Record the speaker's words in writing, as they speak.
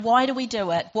Why do we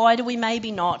do it? Why do we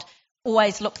maybe not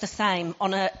always look the same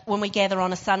when we gather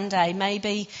on a Sunday?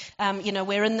 Maybe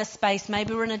we're in this space,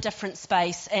 maybe we're in a different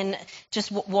space, and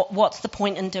just what's the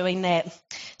point in doing that?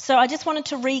 So I just wanted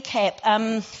to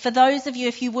recap. For those of you,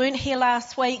 if you weren't here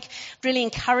last week, really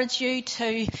encourage you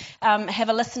to have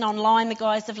a listen online. The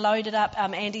guys have loaded up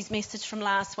Andy's message from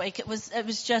last week. It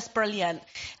was just brilliant.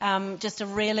 Just a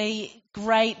really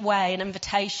great way, an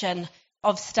invitation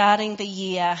of starting the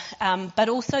year, but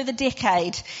also the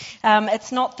decade.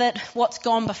 It's not that what's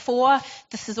gone before,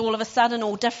 this is all of a sudden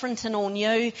all different and all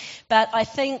new, but I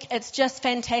think it's just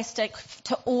fantastic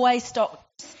to always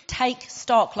take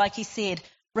stock, like he said,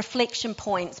 reflection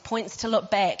points to look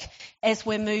back as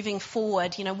we're moving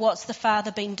forward. What's the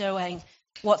Father been doing?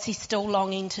 What's he still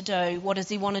longing to do? What does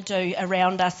he want to do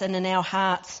around us and in our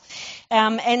hearts?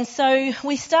 And so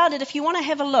we started, if you want to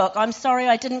have a look, I'm sorry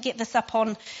I didn't get this up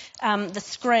on the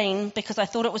screen because I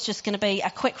thought it was just going to be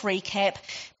a quick recap.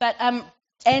 But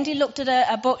Andy looked at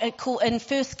a book called in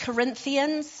 1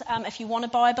 Corinthians. If you want a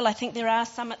Bible, I think there are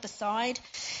some at the side.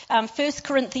 1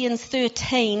 Corinthians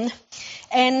 13.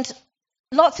 And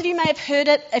lots of you may have heard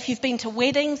it if you've been to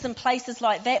weddings and places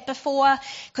like that before,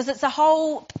 because it's a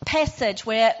whole passage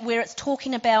where it's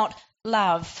talking about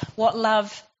love, what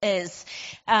love is.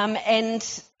 And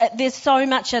there's so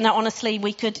much in it, honestly,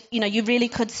 you really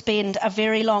could spend a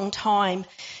very long time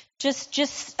just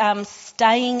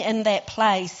staying in that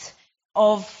place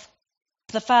of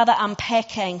the Father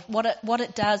unpacking what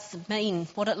it does mean,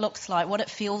 what it looks like, what it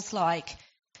feels like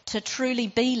to truly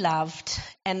be loved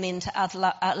and then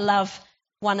to love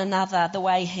one another the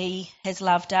way he has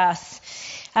loved us.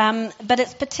 But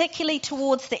it's particularly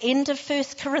towards the end of 1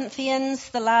 Corinthians,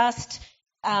 the last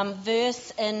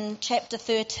verse in chapter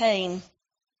 13,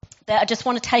 that I just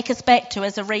want to take us back to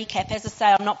as a recap. As I say,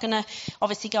 I'm not going to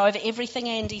obviously go over everything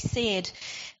Andy said.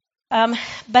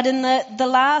 But in the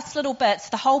last little bits,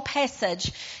 the whole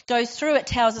passage goes through, it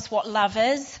tells us what love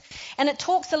is, and it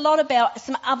talks a lot about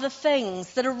some other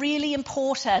things that are really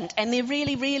important, and they're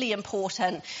really, really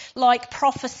important, like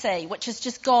prophecy, which is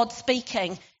just God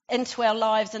speaking into our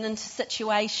lives and into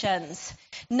situations,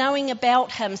 knowing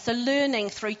about him, so learning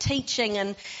through teaching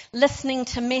and listening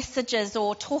to messages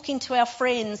or talking to our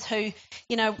friends who,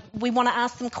 we want to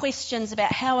ask them questions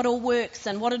about how it all works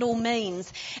and what it all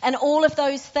means. And all of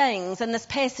those things in this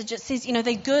passage, it says,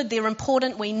 they're good, they're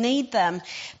important, we need them,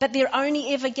 but they're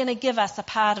only ever going to give us a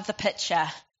part of the picture.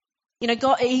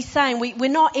 God, he's saying we're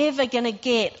not ever going to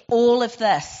get all of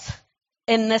this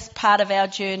in this part of our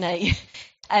journey.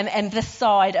 And this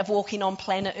side of walking on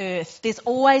planet Earth. There's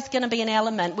always going to be an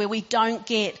element where we don't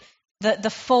get the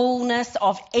fullness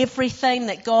of everything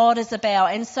that God is about.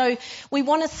 And so we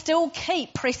want to still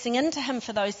keep pressing into him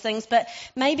for those things, but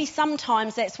maybe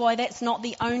sometimes that's why that's not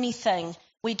the only thing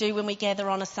we do when we gather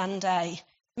on a Sunday.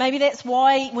 Maybe that's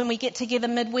why when we get together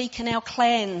midweek in our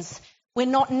clans, we're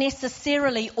not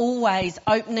necessarily always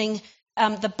opening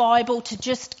the Bible to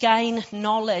just gain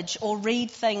knowledge or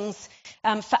read things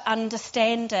for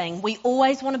understanding. We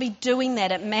always want to be doing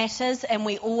that. It matters, and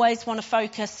we always want to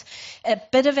focus a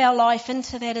bit of our life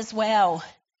into that as well.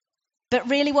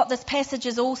 But really what this passage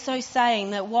is also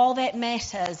saying, that while that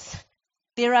matters,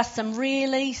 there are some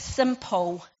really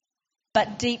simple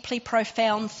but deeply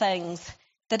profound things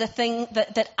that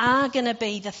are going to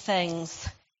be the things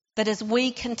that as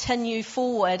we continue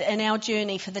forward in our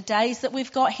journey for the days that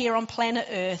we've got here on planet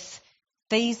Earth,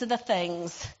 these are the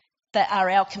things that are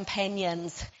our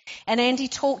companions. And Andy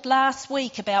talked last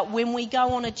week about when we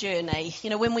go on a journey,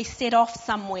 when we set off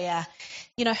somewhere,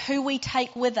 who we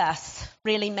take with us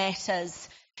really matters.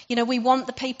 We want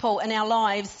the people in our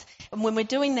lives, and when we're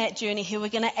doing that journey, who are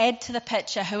going to add to the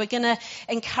picture, who are going to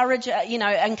encourage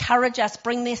us,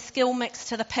 bring their skill mix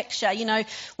to the picture.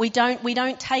 We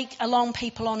don't take along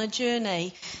people on a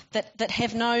journey that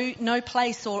have no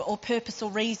place or purpose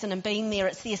or reason in being there.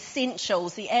 It's the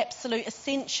essentials, the absolute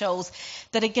essentials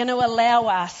that are going to allow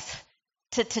us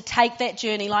to take that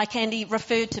journey, like Andy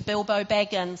referred to Bilbo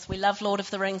Baggins. We love Lord of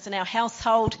the Rings in our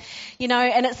household,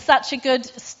 and it's such a good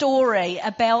story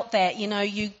about that.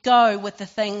 You go with the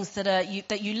things that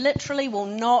you literally will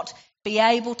not be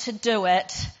able to do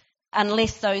it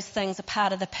unless those things are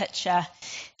part of the picture.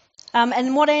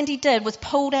 And what Andy did was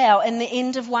pulled out in the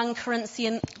end of 1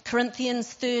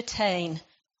 Corinthians 13.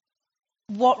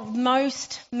 What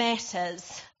most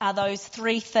matters are those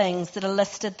three things that are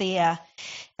listed there.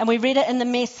 And we read it in the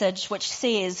Message, which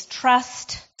says,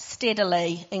 trust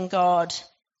steadily in God,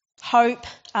 hope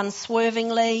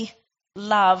unswervingly,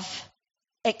 love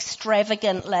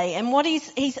extravagantly. And what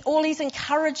he's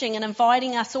encouraging and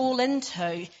inviting us all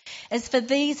into is for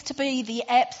these to be the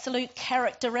absolute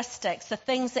characteristics, the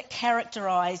things that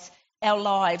characterize our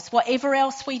lives. Whatever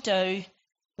else we do,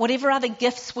 whatever other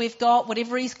gifts we've got,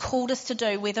 whatever he's called us to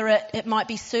do, whether it might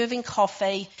be serving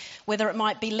coffee, whether it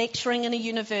might be lecturing in a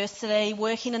university,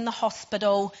 working in the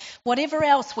hospital, whatever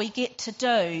else we get to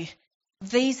do,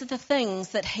 these are the things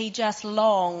that he just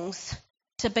longs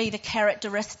to be the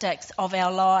characteristics of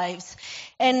our lives.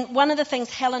 And one of the things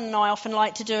Helen and I often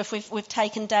like to do if we've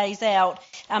taken days out,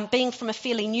 being from a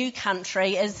fairly new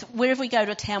country, is wherever we go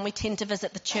to a town we tend to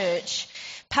visit the church,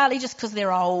 partly just because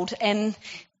they're old, and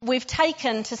we've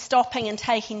taken to stopping and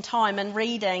taking time and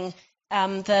reading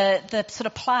the sort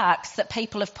of plaques that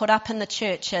people have put up in the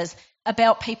churches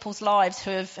about people's lives who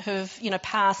have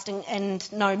passed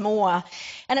and no more.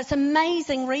 And it's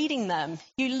amazing reading them.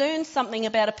 You learn something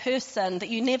about a person that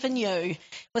you never knew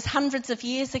was hundreds of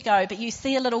years ago, but you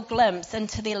see a little glimpse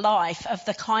into their life of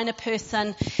the kind of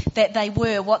person that they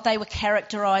were, what they were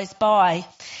characterised by.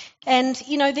 And,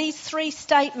 these three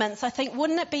statements, I think,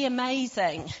 wouldn't it be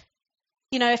amazing?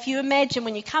 If you imagine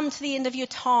when you come to the end of your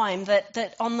time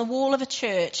that on the wall of a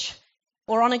church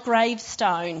or on a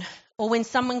gravestone, or when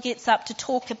someone gets up to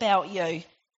talk about you,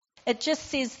 it just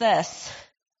says this: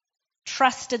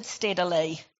 trusted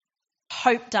steadily,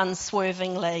 hoped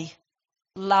unswervingly,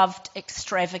 loved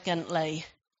extravagantly.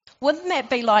 Wouldn't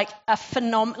that be like a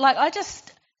phenomenal? Like I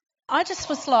just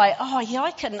was like, oh yeah,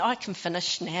 I can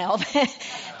finish now.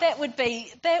 That would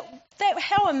be that.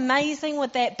 How amazing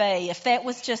would that be if that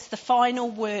was just the final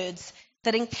words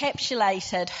that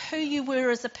encapsulated who you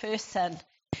were as a person?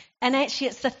 And actually,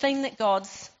 it's the thing that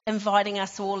God's inviting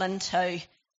us all into.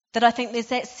 That I think there's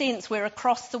that sense where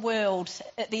across the world,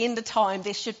 at the end of time,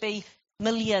 there should be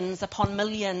millions upon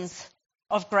millions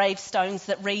of gravestones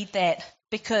that read that,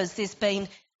 because there's been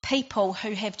people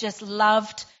who have just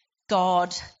loved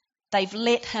God. They've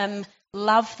let him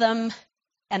love them,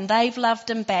 and they've loved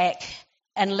him back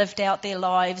and lived out their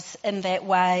lives in that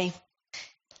way.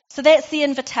 So that's the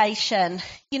invitation,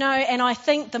 and I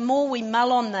think the more we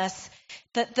mull on this,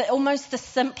 that almost the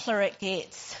simpler it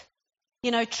gets.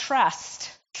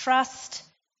 Trust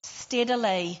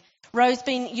steadily. Ro's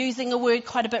been using a word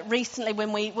quite a bit recently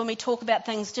when we talk about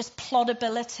things, just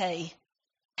plottability.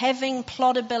 Having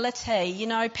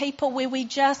plottability, people where we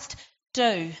just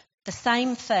do the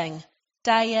same thing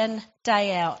day in,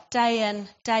 day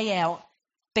out,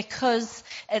 because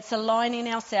it's aligning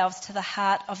ourselves to the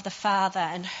heart of the Father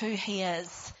and who he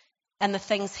is and the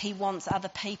things he wants other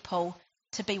people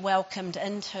to be welcomed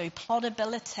into.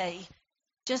 Plottability,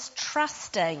 just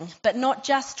trusting, but not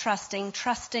just trusting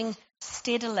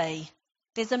steadily.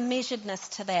 There's a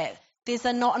measuredness to that. There's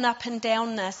not an up and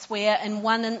downness where in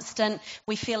one instant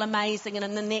we feel amazing and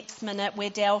in the next minute we're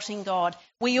doubting God.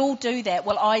 We all do that.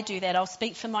 Well, I do that. I'll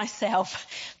speak for myself.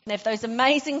 And have those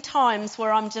amazing times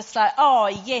where I'm just like, oh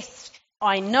yes,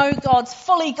 I know God's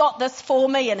fully got this for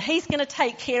me and he's going to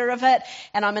take care of it,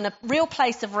 and I'm in a real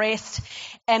place of rest.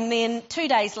 And then 2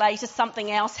 days later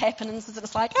something else happens and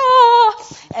it's like,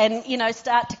 and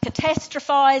start to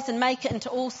catastrophize and make it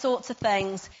into all sorts of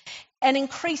things. And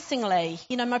increasingly,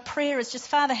 my prayer is just,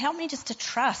 Father, help me just to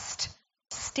trust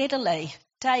steadily,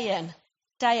 day in,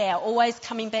 day out, always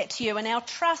coming back to you. And our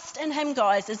trust in him,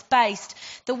 guys, is based,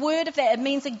 the word of that, it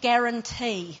means a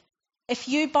guarantee. If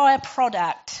you buy a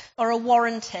product or a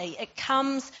warranty, it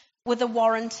comes with a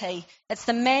warranty. It's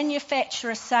the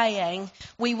manufacturer saying,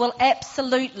 we will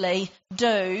absolutely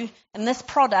do, and this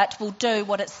product will do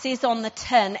what it says on the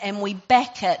tin, and we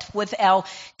back it with our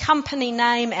company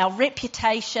name, our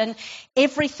reputation,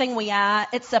 everything we are.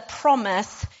 It's a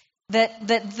promise that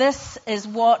this is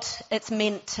what it's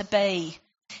meant to be.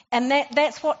 And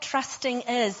that's what trusting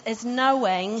is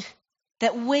knowing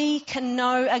that we can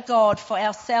know a God for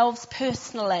ourselves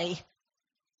personally,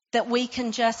 that we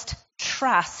can just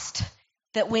trust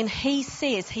that when he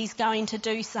says he's going to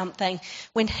do something,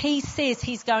 when he says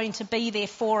he's going to be there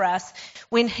for us,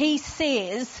 when he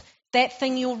says that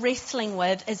thing you're wrestling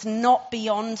with is not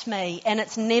beyond me and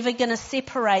it's never going to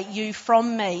separate you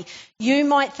from me. You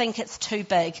might think it's too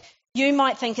big. You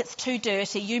might think it's too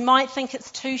dirty. You might think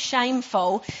it's too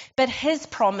shameful. But his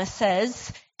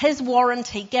promises, his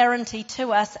warranty, guarantee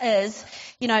to us is,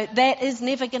 that is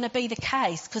never going to be the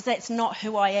case, because that's not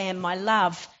who I am. My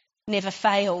love never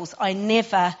fails. I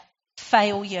never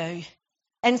fail you.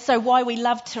 And so why we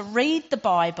love to read the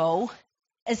Bible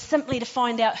is simply to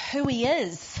find out who he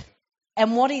is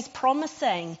and what he's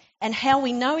promising and how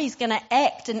we know he's going to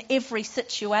act in every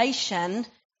situation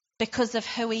because of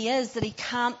who he is, that he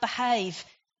can't behave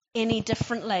any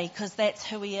differently, because that's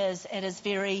who he is at his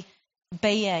very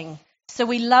being. So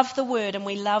we love the word and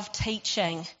we love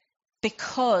teaching,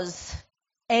 because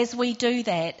as we do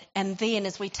that, and then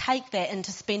as we take that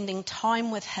into spending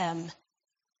time with him,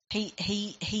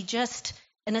 he just,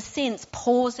 in a sense,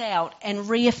 pours out and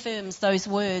reaffirms those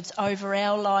words over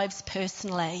our lives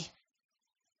personally,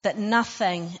 that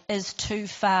nothing is too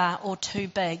far or too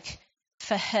big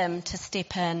for him to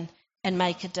step in and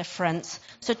make a difference.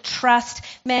 So trust,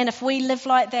 man, if we live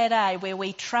like that, where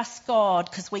we trust God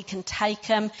because we can take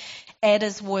him at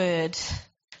his word,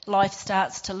 life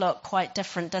starts to look quite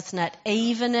different, doesn't it?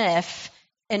 Even if,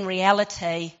 in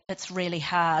reality, it's really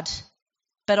hard.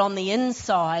 But on the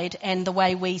inside, and the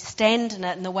way we stand in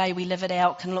it and the way we live it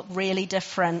out can look really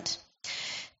different.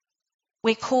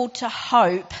 We're called to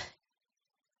hope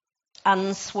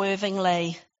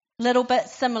unswervingly. Little bit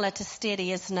similar to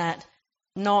steady, isn't it?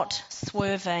 Not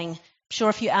swerving. I'm sure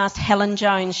if you asked Helen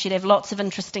Jones, she'd have lots of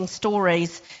interesting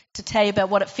stories to tell you about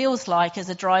what it feels like as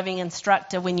a driving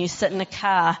instructor when you sit in a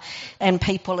car and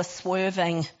people are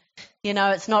swerving. You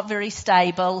know, it's not very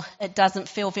stable. It doesn't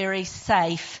feel very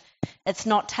safe. It's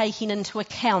not taking into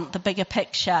account the bigger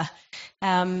picture.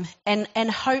 And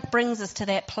hope brings us to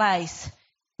that place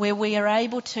where we are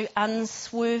able to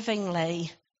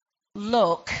unswervingly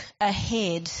look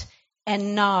ahead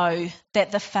and know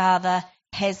that the Father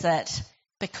has it,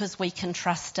 because we can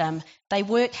trust him. They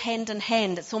work hand in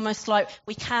hand. It's almost like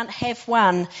we can't have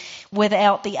one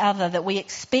without the other, that we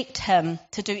expect him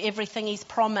to do everything he's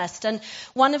promised. And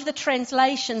one of the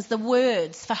translations, the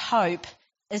words for hope,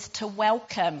 is to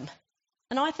welcome.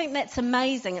 And I think that's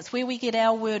amazing. It's where we get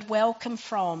our word welcome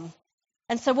from.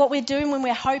 And so what we're doing when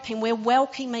we're hoping, we're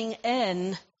welcoming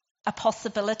in a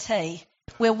possibility.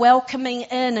 We're welcoming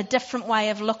in a different way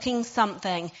of looking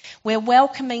something. We're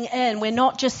welcoming in. We're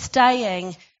not just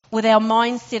staying with our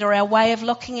mindset or our way of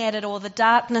looking at it or the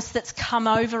darkness that's come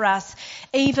over us.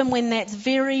 Even when that's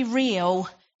very real,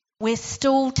 we're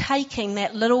still taking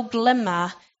that little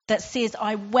glimmer that says,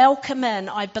 I welcome in,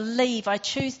 I believe, I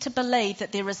choose to believe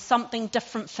that there is something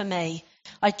different for me.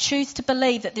 I choose to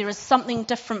believe that there is something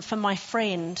different for my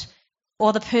friend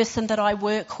or the person that I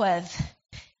work with.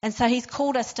 And so he's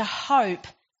called us to hope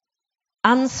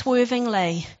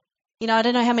unswervingly. You know, I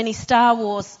don't know how many Star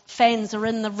Wars fans are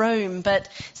in the room, but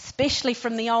especially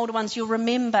from the older ones, you'll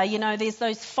remember, you know, there's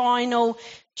those final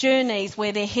journeys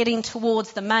where they're heading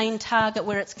towards the main target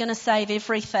where it's going to save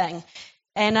everything.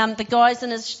 And the guy's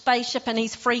in his spaceship and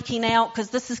he's freaking out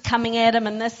because this is coming at him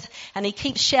and he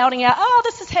keeps shouting out, oh,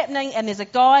 this is happening. And there's a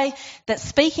guy that's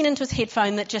speaking into his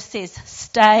headphone that just says,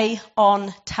 stay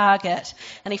on target.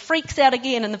 And he freaks out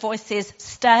again and the voice says,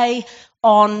 stay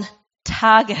on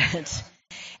target.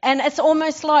 And it's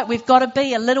almost like we've got to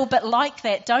be a little bit like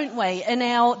that, don't we? In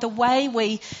the way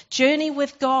we journey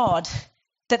with God.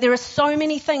 That there are so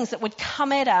many things that would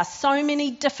come at us, so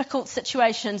many difficult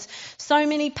situations, so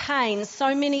many pains,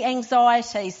 so many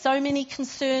anxieties, so many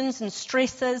concerns and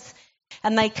stresses,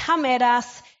 and they come at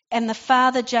us and the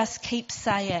Father just keeps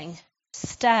saying,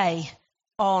 stay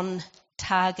on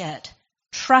target.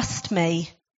 Trust me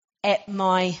at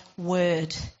my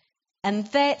word. And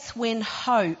that's when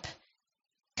hope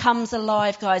comes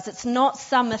alive, guys. It's not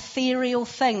some ethereal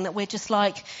thing that we're just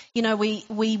like, you know,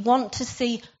 we want to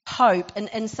see hope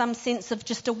in some sense of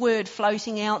just a word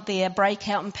floating out there, break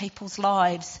out in people's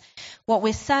lives. What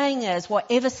we're saying is,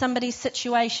 whatever somebody's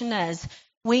situation is,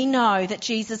 we know that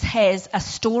Jesus has a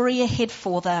story ahead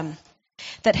for them,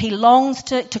 that he longs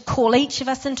to call each of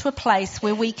us into a place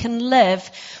where we can live,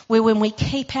 where when we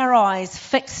keep our eyes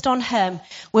fixed on him,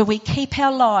 where we keep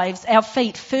our lives, our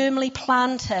feet firmly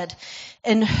planted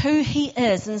in who he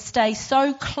is and stay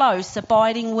so close,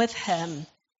 abiding with him,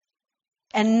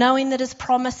 and knowing that his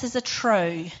promises are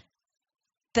true,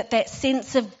 that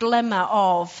sense of glimmer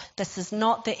of this is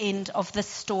not the end of this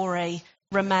story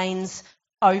remains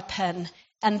open.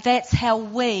 And that's how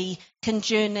we can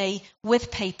journey with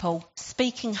people,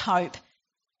 speaking hope,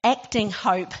 acting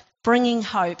hope, bringing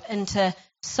hope into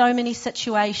so many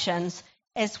situations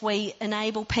as we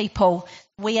enable people,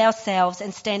 we ourselves,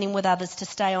 and standing with others to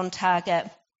stay on target.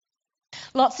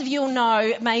 Lots of you will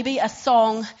know maybe a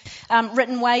song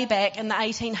written way back in the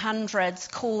 1800s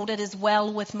called It Is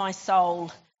Well With My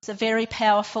Soul. It's a very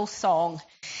powerful song.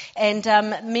 And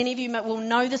many of you will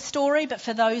know the story, but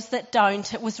for those that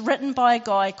don't, it was written by a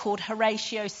guy called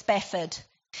Horatio Spafford.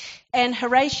 And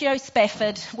Horatio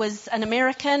Spafford was an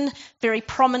American, very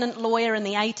prominent lawyer in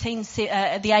the late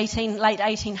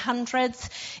 1800s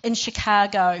in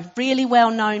Chicago. Really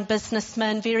well-known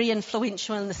businessman, very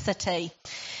influential in the city.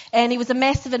 And he was a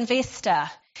massive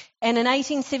investor. And in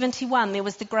 1871, there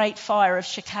was the Great Fire of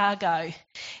Chicago.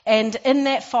 And in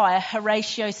that fire,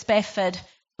 Horatio Spafford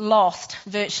lost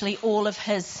virtually all of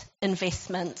his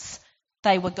investments.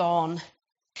 They were gone.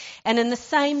 And in the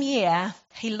same year,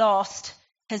 he lost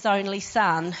his only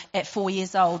son at 4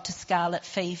 years old to scarlet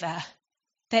fever.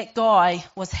 That guy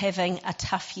was having a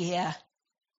tough year.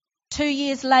 2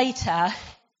 years later,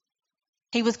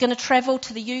 he was going to travel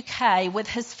to the UK with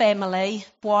his family,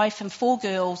 wife and 4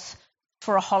 girls,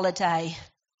 for a holiday.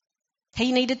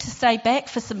 He needed to stay back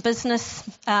for some business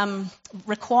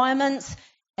requirements,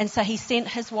 and so he sent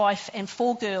his wife and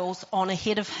 4 girls on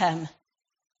ahead of him.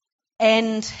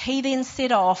 And he then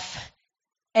set off,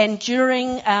 and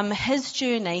during his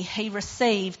journey, he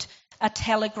received a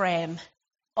telegram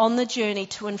on the journey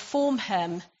to inform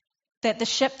him that the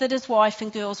ship that his wife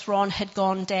and girls were on had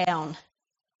gone down.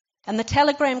 And the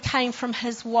telegram came from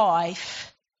his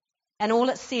wife, and all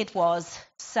it said was,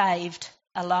 "Saved,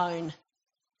 alone."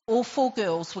 All 4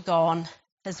 girls were gone.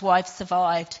 His wife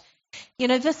survived. You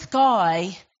know, this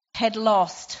guy had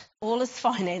lost all his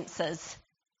finances.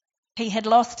 He had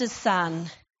lost his son.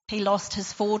 He lost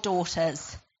his 4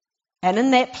 daughters. And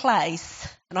in that place,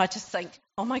 and I just think,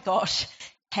 oh my gosh,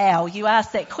 how? You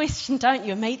ask that question, don't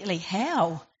you, immediately?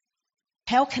 How?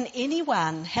 How can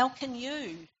anyone, how can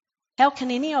you, how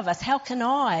can any of us, how can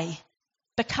I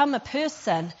become a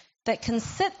person that can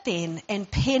sit then and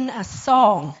pen a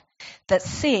song that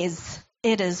says,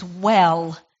 "It is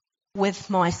well with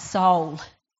my soul"?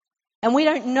 And we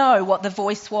don't know what the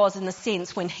voice was in the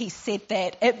sense when he said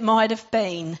that. It might have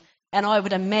been, and I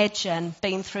would imagine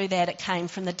being through that, it came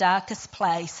from the darkest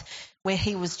place where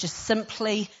he was just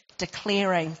simply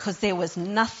declaring, because there was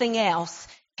nothing else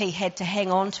he had to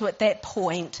hang on to at that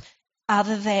point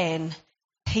other than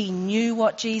he knew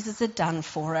what Jesus had done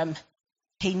for him.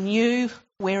 He knew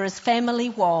where his family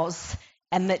was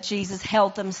and that Jesus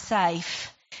held them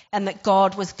safe and that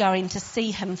God was going to see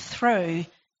him through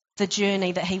the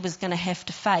journey that he was going to have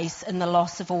to face in the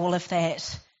loss of all of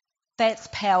that. That's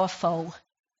powerful.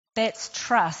 That's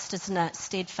trust, isn't it?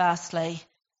 Steadfastly.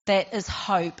 That is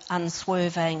hope,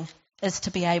 unswerving, is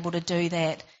to be able to do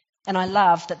that. And I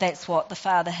love that that's what the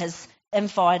Father has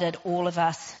invited all of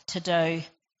us to do.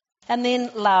 And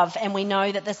then love, and we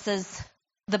know that this is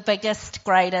the biggest,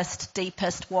 greatest,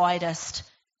 deepest, widest,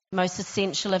 most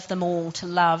essential of them all, to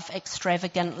love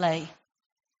extravagantly.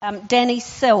 Danny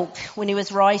Silk, when he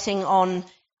was writing on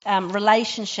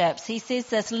relationships, he says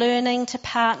this: learning to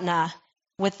partner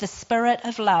with the spirit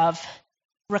of love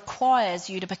requires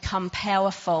you to become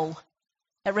powerful.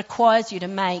 It requires you to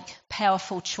make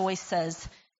powerful choices,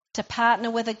 to partner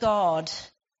with a God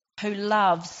who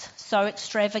loves so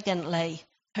extravagantly,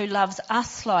 who loves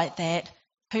us like that,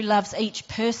 who loves each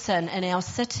person in our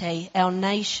city, our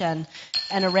nation,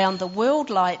 and around the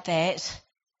world like that.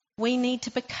 We need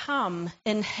to become,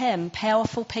 in him,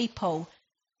 powerful people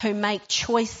who make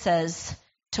choices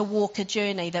to walk a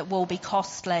journey that will be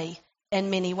costly in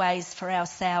many ways for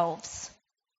ourselves.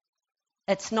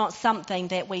 It's not something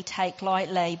that we take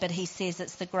lightly, but he says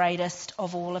it's the greatest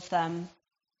of all of them.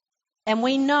 And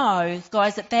we know,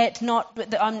 guys,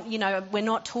 we're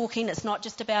not talking, it's not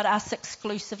just about us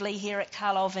exclusively here at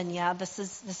Carlisle Vineyard. This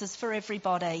is for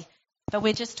everybody. But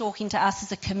we're just talking to us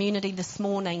as a community this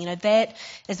morning. You know, that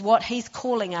is what he's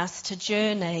calling us to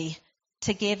journey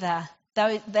together.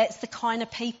 That's the kind of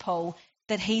people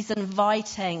that he's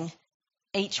inviting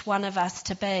each one of us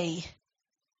to be.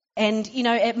 And, you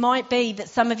know, it might be that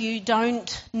some of you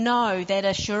don't know that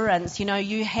assurance. You know,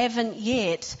 you haven't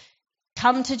yet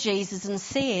come to Jesus and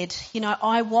said, you know,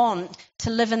 I want to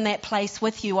live in that place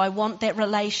with you. I want that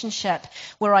relationship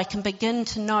where I can begin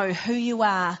to know who you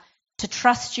are, to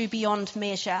trust you beyond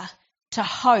measure, to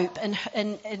hope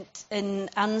and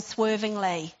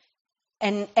unswervingly,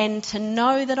 and to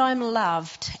know that I'm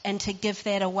loved and to give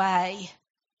that away.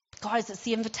 Guys, it's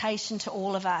the invitation to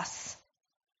all of us.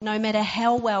 No matter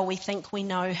how well we think we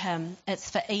know him,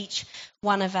 it's for each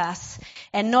one of us.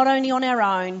 And not only on our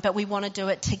own, but we want to do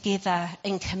it together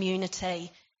in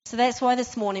community. So that's why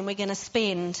this morning we're going to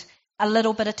spend a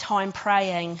little bit of time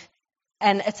praying.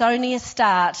 And it's only a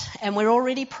start. And we're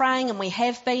already praying, and we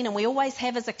have been, and we always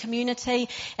have as a community.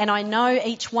 And I know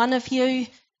each one of you,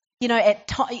 you know,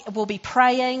 will be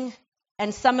praying.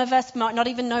 And some of us might not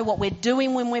even know what we're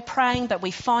doing when we're praying, but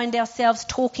we find ourselves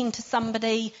talking to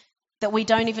somebody that we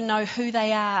don't even know who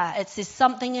they are. There's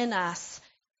something in us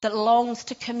that longs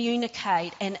to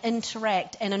communicate and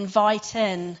interact and invite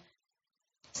in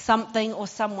something or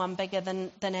someone bigger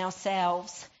than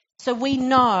ourselves. So we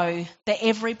know that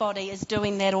everybody is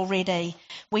doing that already.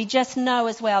 We just know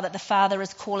as well that the Father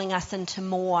is calling us into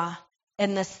more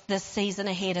in this season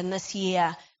ahead, in this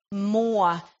year,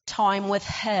 more time with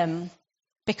him,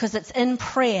 because it's in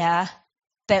prayer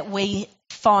that we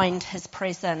find his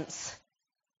presence.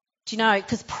 Do you know,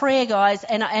 because prayer, guys,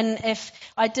 and if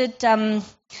I did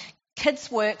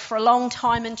kids work for a long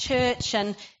time in church,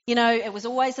 and you know, it was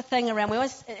always a thing around.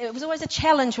 It was always a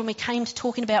challenge when we came to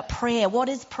talking about prayer. What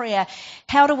is prayer?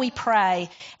 How do we pray?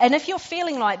 And if you're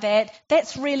feeling like that,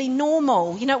 that's really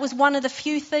normal. You know, it was one of the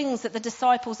few things that the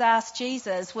disciples asked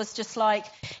Jesus was just like,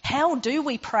 how do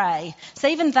we pray? So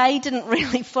even they didn't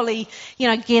really fully, you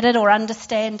know, get it or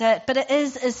understand it. But it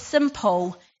is as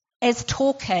simple as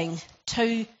talking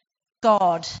to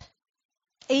God,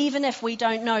 even if we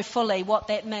don't know fully what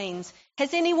that means.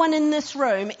 Has anyone in this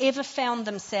room ever found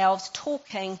themselves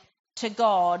talking to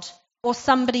God or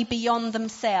somebody beyond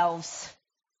themselves?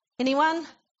 Anyone?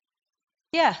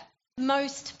 Yeah,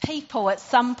 most people at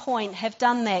some point have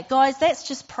done that. Guys, that's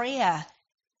just prayer.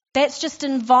 That's just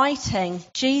inviting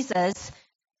Jesus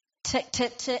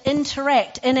to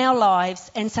interact in our lives,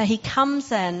 and so he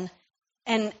comes in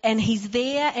and he's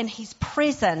there and he's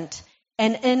present,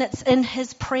 and it's in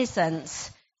his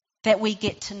presence that we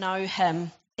get to know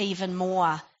him even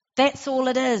more. That's all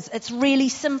it is. It's really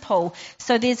simple.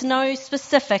 So there's no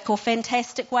specific or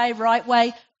fantastic way, right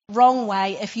way, wrong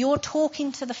way. If you're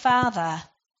talking to the Father,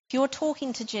 if you're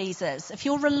talking to Jesus, if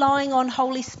you're relying on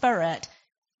Holy Spirit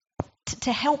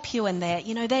to help you in that,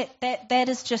 you know, that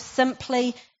is just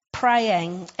simply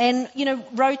praying. And, you know,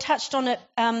 Ro touched on it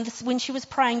when she was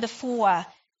praying before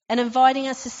and inviting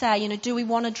us to say, you know, do we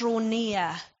want to draw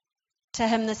near to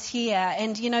him this year?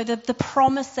 And, you know, the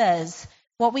promise is,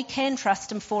 what we can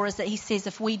trust him for is that he says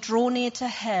if we draw near to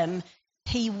him,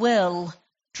 he will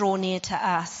draw near to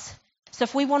us. So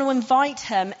if we want to invite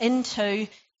him into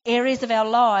areas of our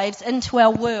lives, into our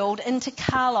world, into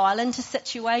Carlisle, into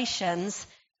situations,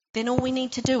 then all we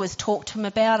need to do is talk to him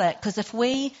about it. Because if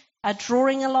we are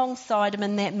drawing alongside him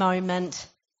in that moment,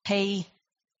 he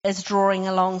is drawing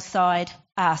alongside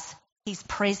us. He's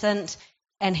present,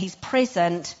 and he's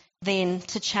present then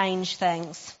to change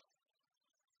things.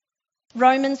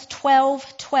 Romans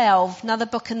 12:12, another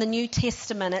book in the New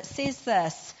Testament, it says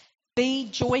this: be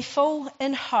joyful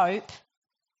in hope,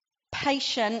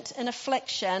 patient in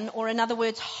affliction, or in other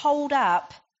words, hold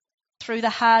up through the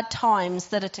hard times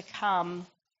that are to come.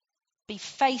 Be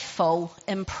faithful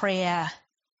in prayer.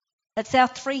 It's our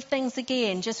three things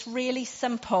again, just really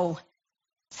simple.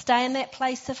 Stay in that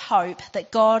place of hope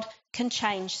that God can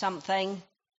change something.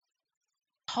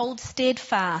 Hold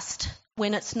steadfast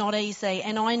when it's not easy.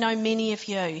 And I know many of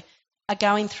you are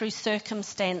going through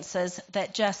circumstances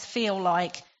that just feel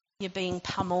like you're being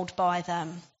pummeled by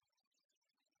them.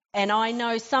 And I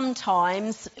know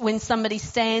sometimes when somebody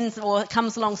stands or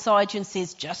comes alongside you and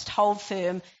says, just hold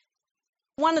firm,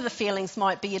 one of the feelings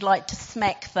might be you'd like to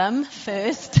smack them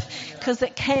first, because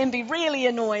it can be really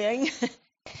annoying.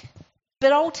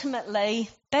 But ultimately,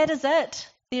 that is it.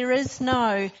 There is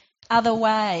no other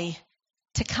way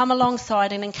to come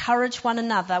alongside and encourage one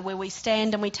another, where we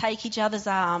stand and we take each other's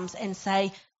arms and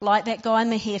say, like that guy in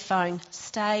the headphone,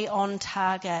 stay on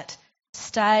target.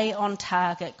 Stay on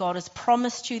target. God has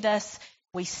promised you this.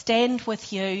 We stand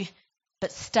with you,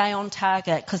 but stay on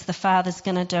target because the Father's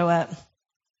going to do it.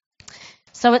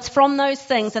 So it's from those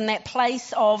things in that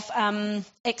place of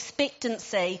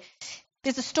expectancy.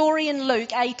 There's a story in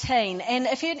Luke 18, and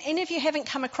if any of you haven't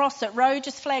come across it, Ro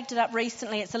just flagged it up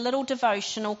recently. It's a little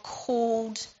devotional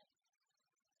called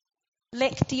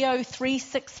Lectio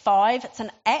 365. It's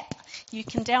an app you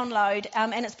can download,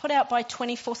 and it's put out by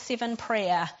 24/7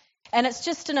 Prayer. And it's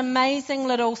just an amazing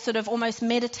little sort of almost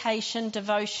meditation,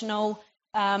 devotional,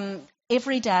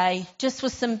 every day, just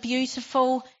with some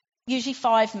beautiful, usually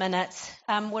 5 minutes,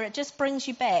 where it just brings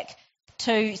you back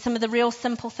to some of the real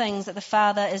simple things that the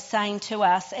Father is saying to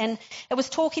us. And it was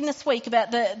talking this week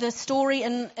about the story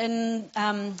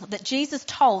that Jesus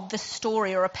told, this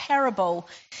story or a parable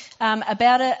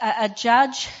about a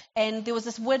judge, and there was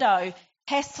this widow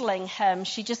hassling him.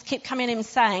 She just kept coming to him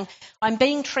saying, I'm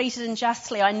being treated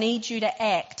unjustly, I need you to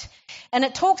act. And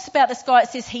it talks about this guy, it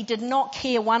says he did not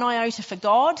care one iota for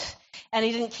God, and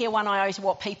he didn't care one iota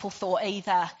what people thought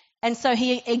either. And so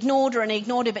he ignored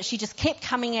her, but she just kept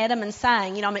coming at him and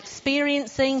saying, you know, I'm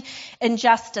experiencing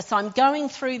injustice. I'm going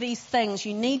through these things.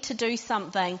 You need to do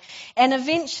something. And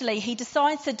eventually he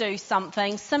decides to do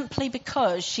something simply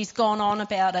because she's gone on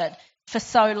about it for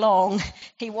so long.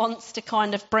 He wants to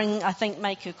kind of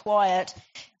make her quiet.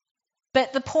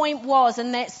 But the point was,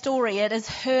 in that story, it is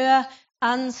her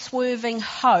unswerving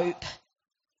hope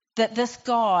that this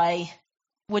guy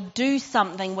would do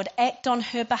something, would act on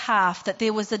her behalf, that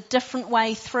there was a different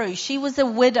way through. She was a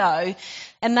widow,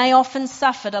 and they often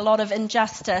suffered a lot of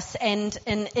injustice and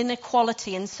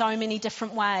inequality in so many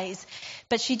different ways.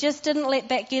 But she just didn't let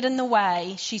that get in the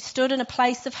way. She stood in a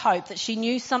place of hope that she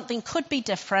knew something could be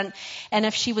different, and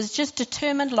if she was just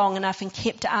determined long enough and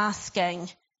kept asking,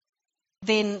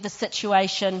 then the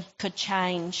situation could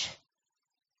change.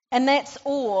 And that's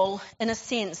all, in a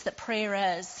sense, that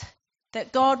prayer is.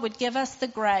 That God would give us the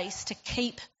grace to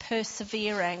keep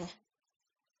persevering.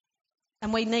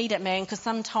 And we need it, man, because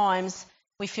sometimes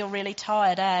we feel really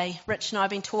tired, eh? Rich and I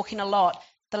have been talking a lot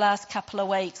the last couple of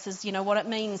weeks is, what it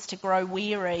means to grow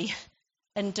weary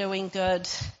in doing good.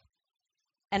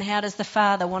 And how does the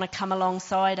Father want to come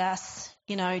alongside us,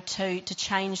 to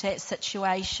change that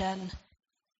situation?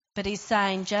 But he's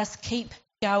saying, just keep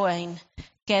going.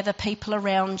 Gather people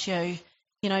around you,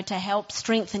 to help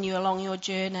strengthen you along your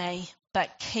journey. But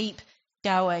keep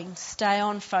going. Stay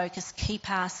on focus. Keep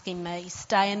asking me.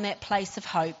 Stay in that place of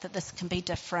hope that this can be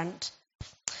different.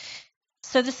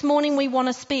 So this morning we want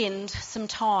to spend some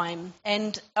time,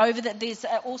 and over that there's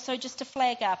also just a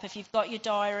flag up. If you've got your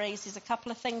diaries, there's a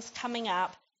couple of things coming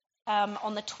up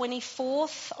on the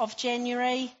 24th of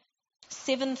January,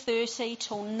 7:30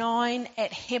 till 9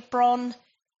 at Hebron.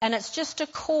 And it's just a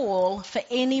call for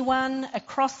anyone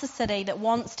across the city that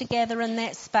wants to gather in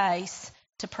that space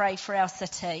to pray for our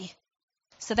city.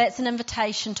 So that's an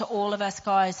invitation to all of us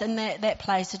guys in that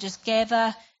place to just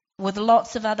gather with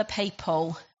lots of other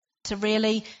people to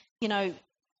really,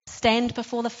 stand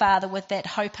before the Father with that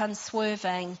hope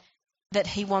unswerving that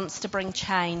he wants to bring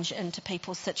change into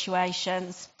people's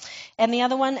situations. And the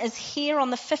other one is here on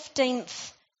the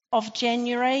 15th of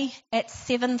January at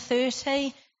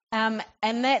 7:30.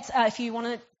 And that's, if you want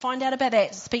to find out about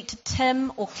that, speak to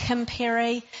Tim or Kim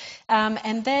Perry.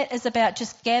 And that is about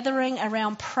just gathering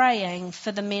around praying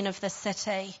for the men of the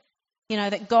city.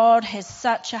 That God has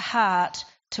such a heart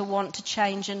to want to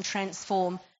change and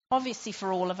transform, obviously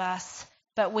for all of us.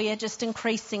 But we are just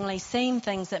increasingly seeing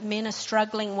things that men are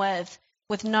struggling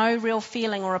with no real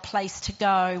feeling or a place to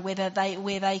go, where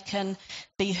they can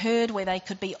be heard, where they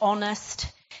could be honest.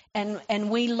 And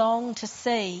we long to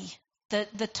see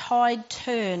the tide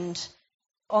turned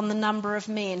on the number of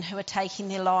men who are taking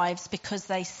their lives because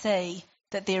they see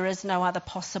that there is no other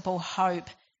possible hope.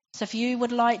 So if you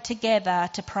would like to gather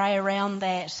to pray around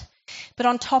that. But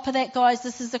on top of that, guys,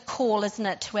 this is a call, isn't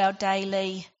it, to our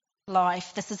daily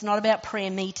life. This is not about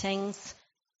prayer meetings.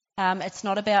 It's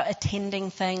not about attending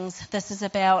things. This is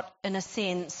about, in a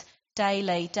sense,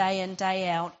 daily, day in, day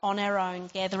out, on our own,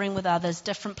 gathering with others,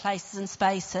 different places and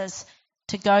spaces,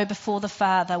 to go before the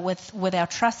Father with our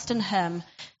trust in him,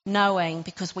 knowing,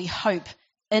 because we hope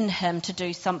in him, to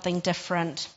do something different.